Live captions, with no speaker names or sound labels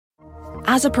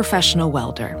As a professional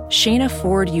welder, Shayna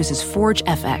Ford uses Forge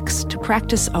FX to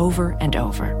practice over and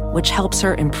over, which helps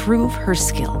her improve her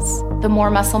skills. The more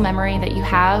muscle memory that you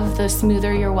have, the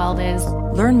smoother your weld is.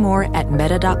 Learn more at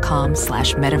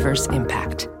meta.com/metaverse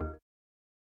impact.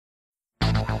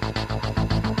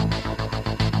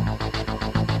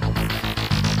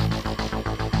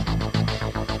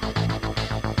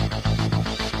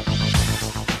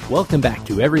 Welcome back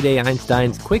to Everyday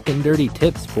Einstein's quick and dirty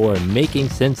tips for making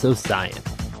sense of science.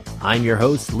 I'm your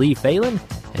host, Lee Phelan,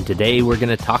 and today we're going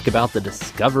to talk about the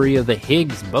discovery of the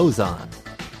Higgs boson.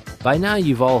 By now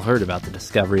you've all heard about the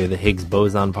discovery of the Higgs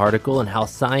boson particle and how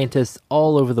scientists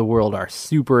all over the world are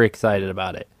super excited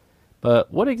about it. But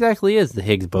what exactly is the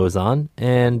Higgs boson,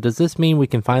 and does this mean we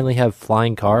can finally have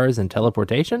flying cars and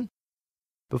teleportation?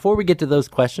 Before we get to those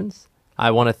questions,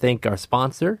 I want to thank our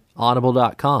sponsor,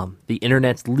 Audible.com, the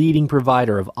internet's leading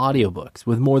provider of audiobooks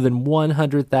with more than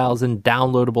 100,000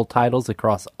 downloadable titles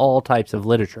across all types of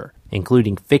literature,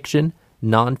 including fiction,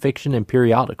 nonfiction, and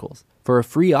periodicals. For a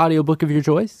free audiobook of your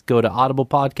choice, go to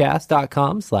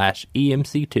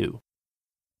audiblepodcast.com/EMC2.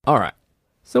 Alright,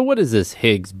 so what is this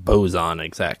Higgs boson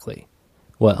exactly?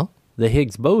 Well, the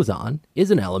Higgs boson is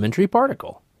an elementary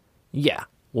particle. Yeah,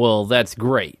 well that's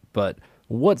great, but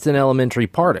what's an elementary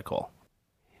particle?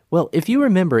 Well, if you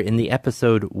remember in the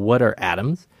episode What Are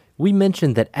Atoms?, we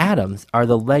mentioned that atoms are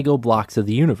the Lego blocks of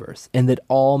the universe and that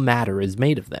all matter is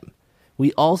made of them.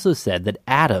 We also said that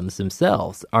atoms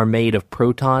themselves are made of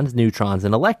protons, neutrons,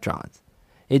 and electrons.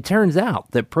 It turns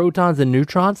out that protons and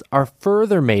neutrons are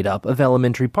further made up of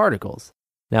elementary particles.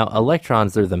 Now,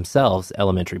 electrons are themselves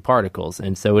elementary particles,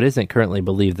 and so it isn't currently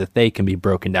believed that they can be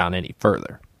broken down any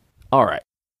further. Alright,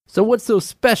 so what's so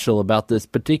special about this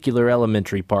particular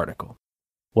elementary particle?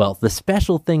 Well, the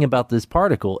special thing about this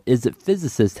particle is that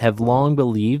physicists have long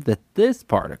believed that this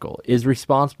particle is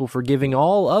responsible for giving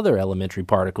all other elementary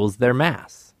particles their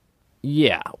mass.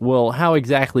 Yeah, well, how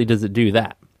exactly does it do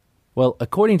that? Well,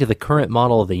 according to the current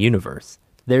model of the universe,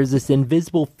 there's this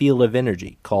invisible field of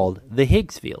energy called the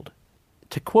Higgs field.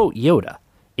 To quote Yoda,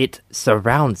 it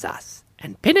surrounds us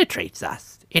and penetrates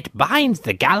us. It binds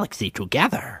the galaxy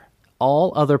together.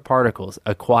 All other particles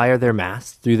acquire their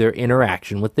mass through their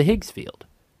interaction with the Higgs field.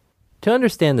 To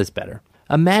understand this better,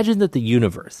 imagine that the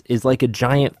universe is like a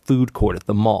giant food court at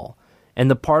the mall, and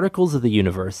the particles of the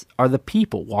universe are the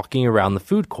people walking around the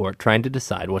food court trying to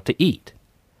decide what to eat.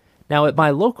 Now, at my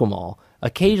local mall,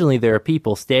 occasionally there are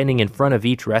people standing in front of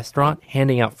each restaurant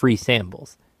handing out free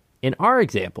samples. In our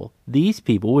example, these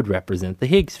people would represent the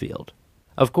Higgs field.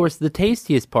 Of course, the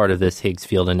tastiest part of this Higgs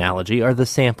field analogy are the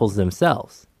samples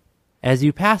themselves. As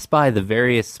you pass by the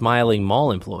various smiling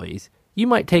mall employees, you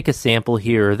might take a sample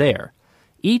here or there.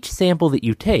 Each sample that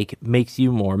you take makes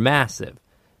you more massive,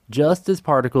 just as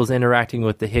particles interacting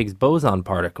with the Higgs boson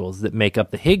particles that make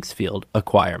up the Higgs field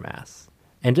acquire mass.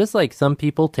 And just like some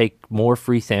people take more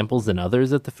free samples than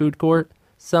others at the food court,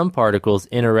 some particles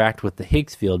interact with the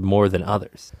Higgs field more than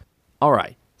others.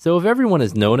 Alright, so if everyone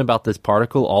has known about this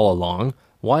particle all along,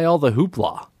 why all the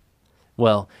hoopla?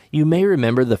 Well, you may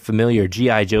remember the familiar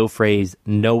G.I. Joe phrase,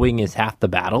 knowing is half the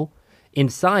battle. In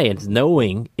science,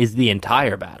 knowing is the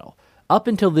entire battle. Up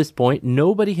until this point,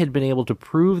 nobody had been able to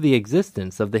prove the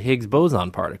existence of the Higgs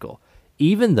boson particle,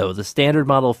 even though the standard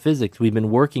model of physics we've been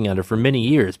working under for many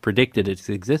years predicted its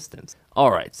existence.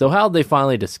 Alright, so how'd they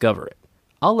finally discover it?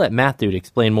 I'll let Math Dude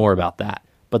explain more about that,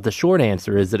 but the short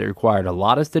answer is that it required a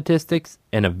lot of statistics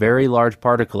and a very large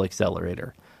particle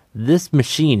accelerator. This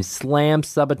machine slams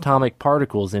subatomic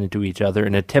particles into each other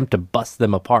in an attempt to bust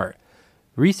them apart.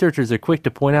 Researchers are quick to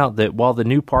point out that while the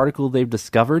new particle they've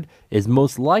discovered is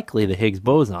most likely the Higgs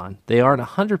boson, they aren't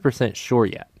 100% sure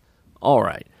yet.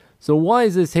 Alright, so why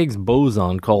is this Higgs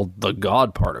boson called the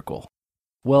God particle?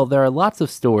 Well, there are lots of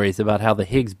stories about how the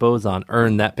Higgs boson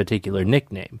earned that particular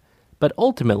nickname, but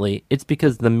ultimately it's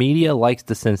because the media likes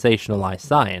to sensationalize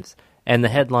science, and the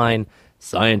headline,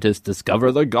 "Scientists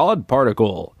discover the God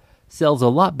particle," sells a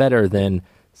lot better than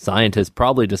 "Scientists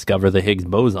probably discover the Higgs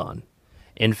boson."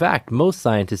 In fact, most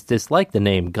scientists dislike the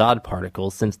name God particle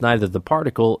since neither the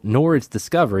particle nor its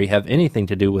discovery have anything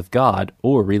to do with God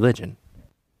or religion.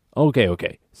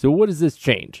 Okay, so what does this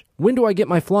change? When do I get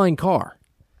my flying car?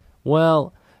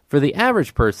 Well, for the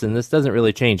average person, this doesn't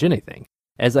really change anything.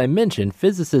 As I mentioned,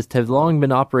 physicists have long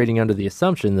been operating under the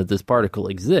assumption that this particle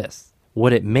exists.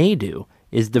 What it may do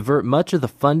is divert much of the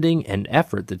funding and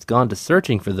effort that's gone to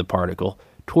searching for the particle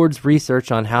towards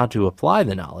research on how to apply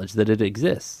the knowledge that it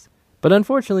exists. But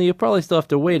unfortunately, you'll probably still have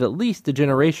to wait at least a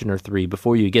generation or 3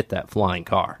 before you get that flying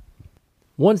car.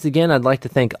 Once again, I'd like to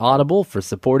thank Audible for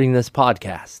supporting this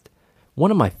podcast. One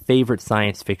of my favorite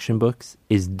science fiction books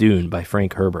is Dune by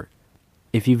Frank Herbert.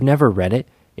 If you've never read it,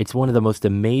 it's one of the most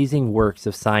amazing works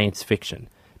of science fiction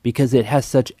because it has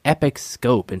such epic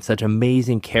scope and such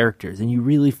amazing characters, and you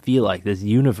really feel like this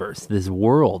universe, this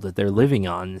world that they're living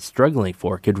on and struggling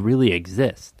for could really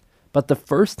exist. But the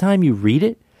first time you read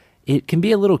it, it can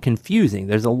be a little confusing.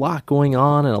 There's a lot going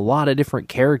on and a lot of different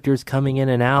characters coming in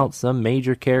and out, some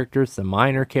major characters, some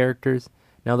minor characters.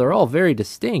 Now, they're all very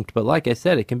distinct, but like I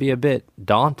said, it can be a bit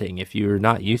daunting if you're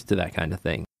not used to that kind of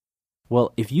thing.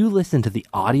 Well, if you listen to the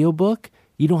audiobook,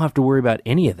 you don't have to worry about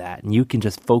any of that, and you can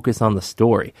just focus on the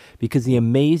story because the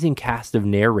amazing cast of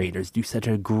narrators do such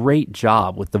a great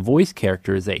job with the voice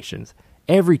characterizations.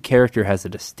 Every character has a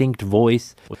distinct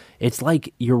voice. It's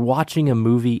like you're watching a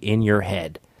movie in your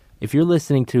head. If you're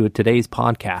listening to today's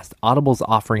podcast, Audible's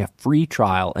offering a free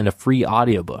trial and a free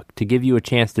audiobook to give you a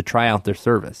chance to try out their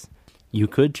service. You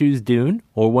could choose Dune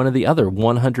or one of the other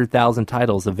 100,000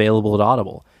 titles available at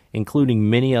Audible, including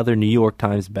many other New York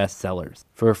Times bestsellers.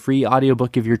 For a free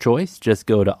audiobook of your choice, just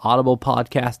go to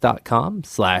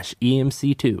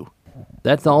audiblepodcast.com/EMC2.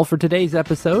 That's all for today's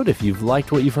episode. If you've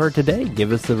liked what you've heard today,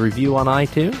 give us a review on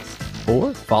iTunes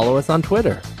or follow us on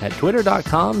Twitter at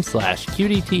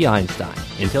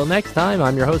twitter.com/QDTEinstein. Until next time,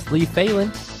 I'm your host Lee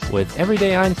Phelan with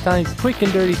Everyday Einstein's quick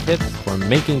and dirty tips for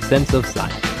making sense of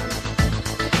science.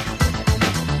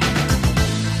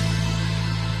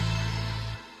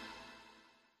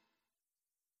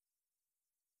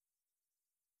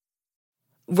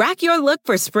 Rack your look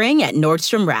for spring at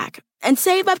Nordstrom Rack and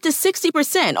save up to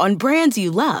 60% on brands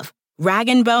you love. Rag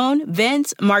 & Bone,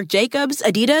 Vince, Marc Jacobs,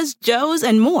 Adidas, Joe's,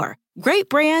 and more. Great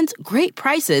brands, great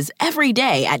prices every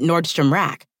day at Nordstrom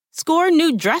Rack. Score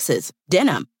new dresses,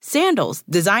 denim, sandals,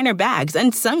 designer bags,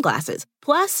 and sunglasses,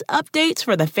 plus updates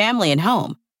for the family and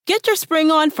home. Get your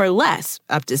spring on for less,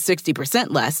 up to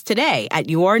 60% less, today at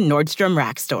your Nordstrom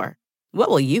Rack store. What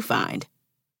will you find?